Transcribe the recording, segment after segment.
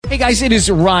Hey guys, it is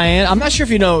Ryan. I'm not sure if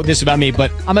you know this about me, but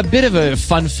I'm a bit of a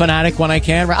fun fanatic when I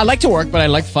can. I like to work, but I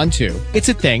like fun too. It's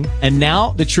a thing. And now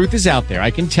the truth is out there.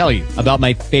 I can tell you about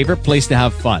my favorite place to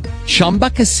have fun. Chumba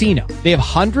Casino. They have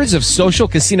hundreds of social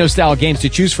casino style games to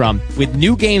choose from with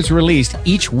new games released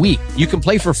each week. You can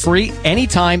play for free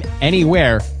anytime,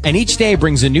 anywhere. And each day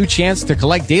brings a new chance to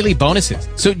collect daily bonuses.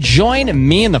 So join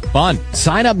me in the fun.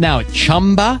 Sign up now at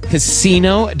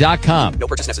ChumbaCasino.com. No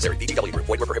purchase necessary. VGW Group.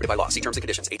 Void where prohibited by law. See terms and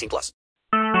conditions. 18+.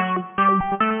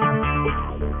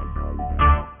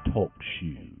 Talk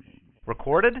shoes.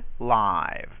 Recorded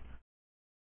live.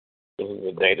 This is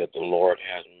the day that the Lord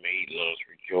has made. Let us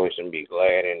rejoice and be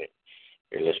glad in it.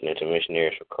 You're listening to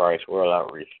Missionaries for Christ World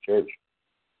Outreach Church,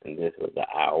 and this is the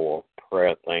hour of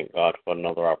prayer. Thank God for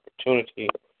another opportunity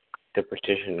to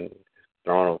petition the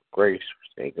throne of grace.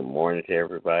 Say good morning to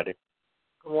everybody.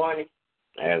 Good morning.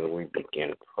 As we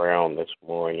begin prayer on this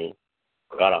morning,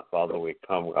 God our Father, we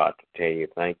come, God, to tell you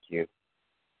thank you.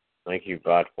 Thank you,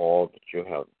 God, for all that you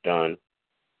have done.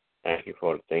 Thank you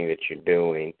for the thing that you're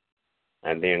doing.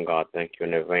 And then, God, thank you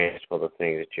in advance for the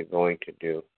things that you're going to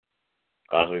do.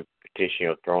 God, we petition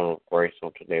your throne of grace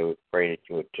on today. We pray that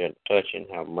you would touch and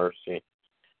have mercy.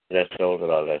 Bless those that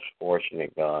are less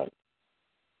fortunate, God.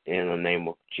 In the name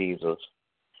of Jesus,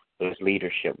 there's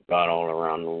leadership, God, all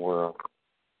around the world.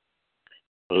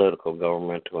 Political,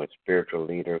 governmental, and spiritual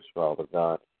leaders, Father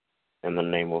God. In the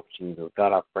name of Jesus.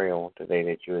 God, I pray on today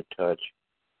that you would touch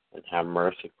and have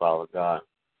mercy, Father God.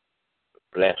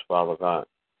 Bless, Father God,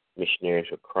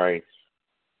 Missionaries of Christ,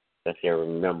 that they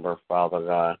remember, Father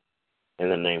God, in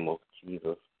the name of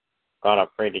Jesus. God, I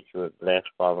pray that you would bless,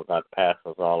 Father God,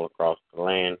 pastors all across the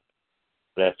land.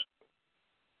 Bless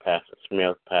Pastor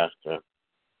Smith, Pastor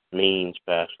Means,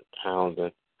 Pastor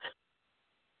Townsend,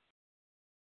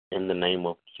 in the name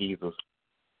of Jesus.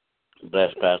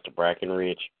 Bless Pastor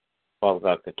Brackenridge. Father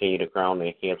God, continue to crown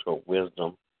their heads with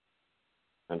wisdom.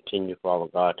 Continue, Father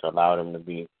God, to allow them to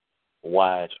be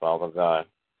wise, Father God,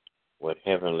 with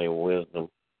heavenly wisdom.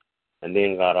 And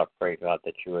then, God, I pray, God,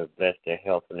 that you would bless their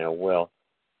health and their wealth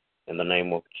in the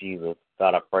name of Jesus.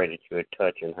 God, I pray that you would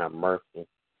touch and have mercy.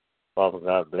 Father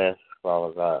God, bless,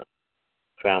 Father God,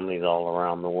 families all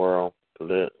around the world.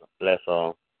 Bless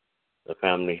all the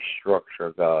family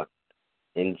structure, God,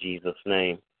 in Jesus'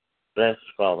 name. Bless,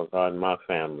 Father God, my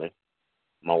family,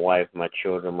 my wife, my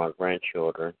children, my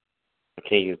grandchildren.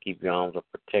 Continue to keep your arms of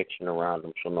protection around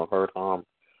them so no hurt, harm,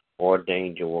 or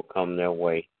danger will come their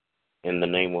way. In the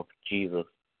name of Jesus,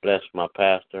 bless my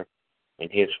pastor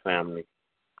and his family.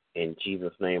 In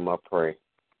Jesus' name I pray.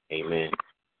 Amen.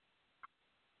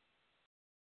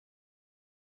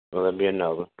 Will there be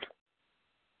another?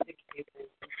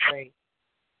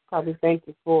 God, we thank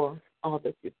you for all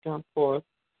that you've done for us.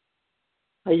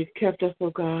 How you've kept us, oh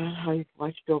God, how you've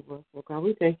watched over us, oh God.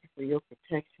 We thank you for your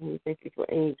protection. We thank you for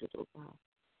angels, oh God,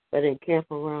 that encamp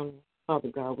around us. Father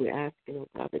God, we're asking, oh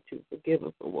God, that you forgive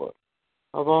us, oh Lord,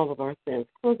 of all of our sins.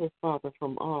 Cleanse us, Father,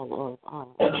 from all of our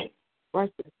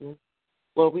righteousness.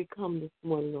 Lord, we come this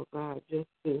morning, oh God, just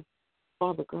to,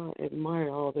 Father God, admire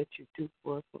all that you do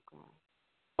for us, oh God.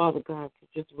 Father God, to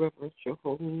just reverence your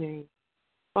holy name.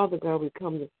 Father God, we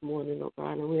come this morning, oh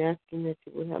God, and we're asking that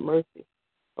you would have mercy,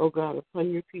 oh God,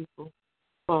 upon your people.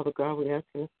 Father God, we're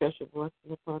asking a special blessing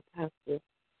upon Pastor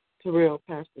Terrell,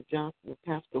 Pastor Johnson, and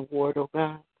Pastor Ward, oh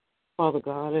God. Father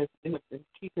God, as they have been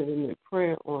keeping them in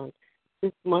prayer on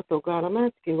this month, oh God, I'm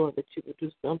asking, Lord, that you would do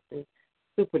something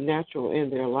supernatural in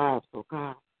their lives, oh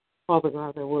God. Father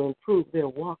God, that will improve their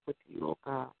walk with you, oh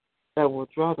God, that will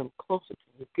draw them closer to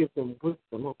you, give them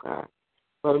wisdom, oh God.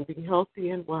 Let them be healthy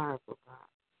and wise, oh God.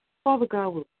 Father God,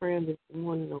 we're praying this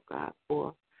morning, oh God,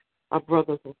 for our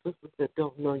brothers and sisters that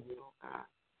don't know you, oh God.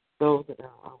 Those that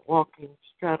are walking,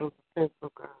 straddle the fence,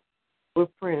 oh God. We're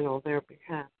praying on their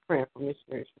behalf, praying for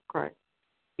Missionaries for Christ.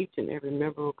 Each and every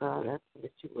member, oh God, asking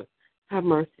that you would have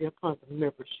mercy upon the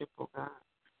membership, oh God.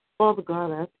 Father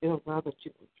God, asking, oh God, that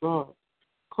you would draw us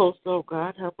close, oh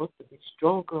God. Help us to be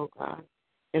stronger, oh God,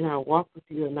 in our walk with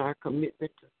you and our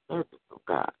commitment to service, oh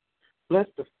God. Bless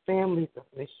the families of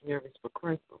Missionaries for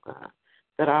Christ, oh God,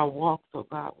 that our walks, oh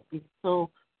God, will be so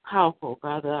powerful, oh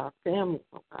God, that our families,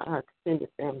 oh God, our extended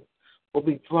families will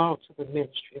be drawn to the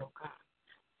ministry, oh God.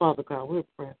 Father God, we're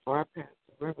praying for our pastor,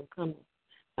 Reverend Cummings,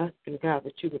 asking God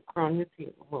that you would crown his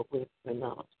head with more wisdom and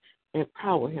knowledge,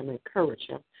 empower him, encourage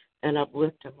him, and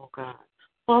uplift him, oh God.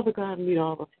 Father God, meet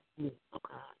all of his needs, oh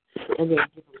God, and then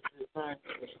give him the desire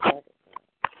for his heart, oh God.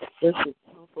 Bless his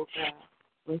health, oh God.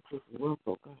 Bless his wealth,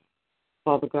 oh God.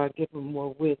 Father God, give him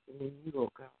more wisdom in you, oh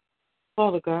God.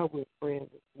 Father God, we're praying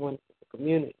this morning for the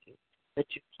community that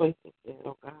you place us in,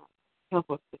 oh God. Help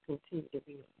us to continue to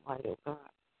be a light, oh God.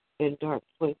 in dark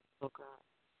places, oh God.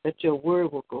 That your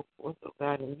word will go forth, oh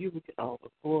God, and you will get all the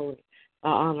glory, the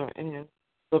honor, and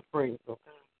the praise, oh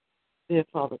God. Dear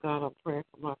Father God, I'm praying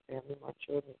for my family, my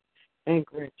children, and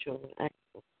grandchildren. Asking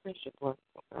for special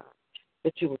blessing, oh God,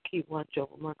 that you will keep watch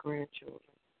over my grandchildren.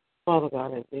 Father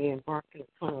God, as they embark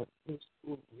upon a new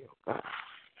school year, oh God,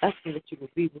 asking that you will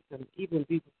be with them, even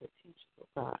be with the teachers, oh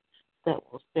God, that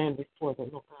will stand before them,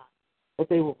 oh God, that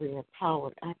they will be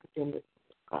empowered academically,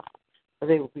 oh God, that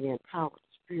they will be empowered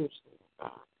spiritually, oh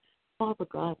God. Father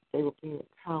God, they will be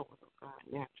empowered, oh God,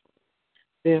 naturally.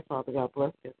 Dear Father God,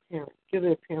 bless their parents. Give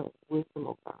their parents wisdom,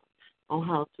 oh God, on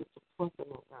how to support them,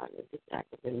 oh God, in this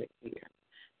academic year.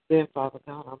 Dear Father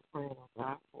God, I'm praying, oh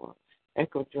God, for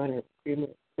Echo Joint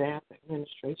Agreement staff,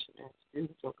 administration, and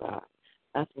students, oh God,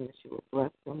 asking that you will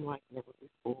bless them like never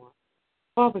before.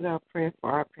 Father God, praying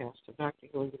for our pastor, Dr.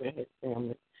 Hilliard, and his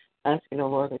family, asking, oh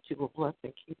Lord, that you will bless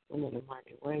and keep them in a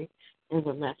mighty way. In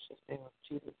the matchless name of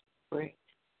Jesus, we pray.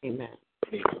 Amen.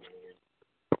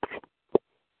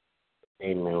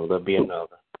 Amen. Will there be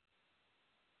another?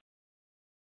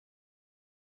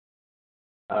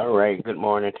 All right. Good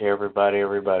morning to everybody.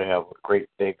 Everybody have a great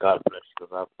day. God bless you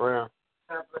with our prayer.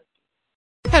 God bless.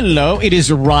 Hello, it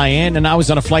is Ryan, and I was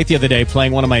on a flight the other day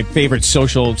playing one of my favorite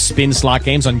social spin slot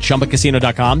games on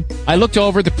ChumbaCasino.com. I looked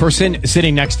over at the person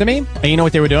sitting next to me, and you know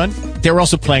what they were doing? They were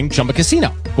also playing Chumba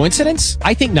Casino. Coincidence?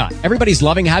 I think not. Everybody's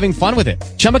loving having fun with it.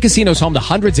 Chumba Casino is home to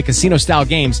hundreds of casino-style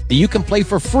games that you can play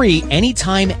for free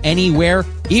anytime, anywhere,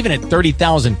 even at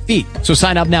 30,000 feet. So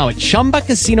sign up now at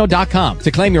ChumbaCasino.com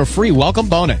to claim your free welcome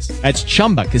bonus. That's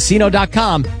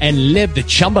ChumbaCasino.com and live the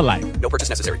Chumba life. No purchase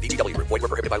necessary. VGW Group. Void where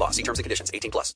prohibited by law. See terms and conditions. 18+.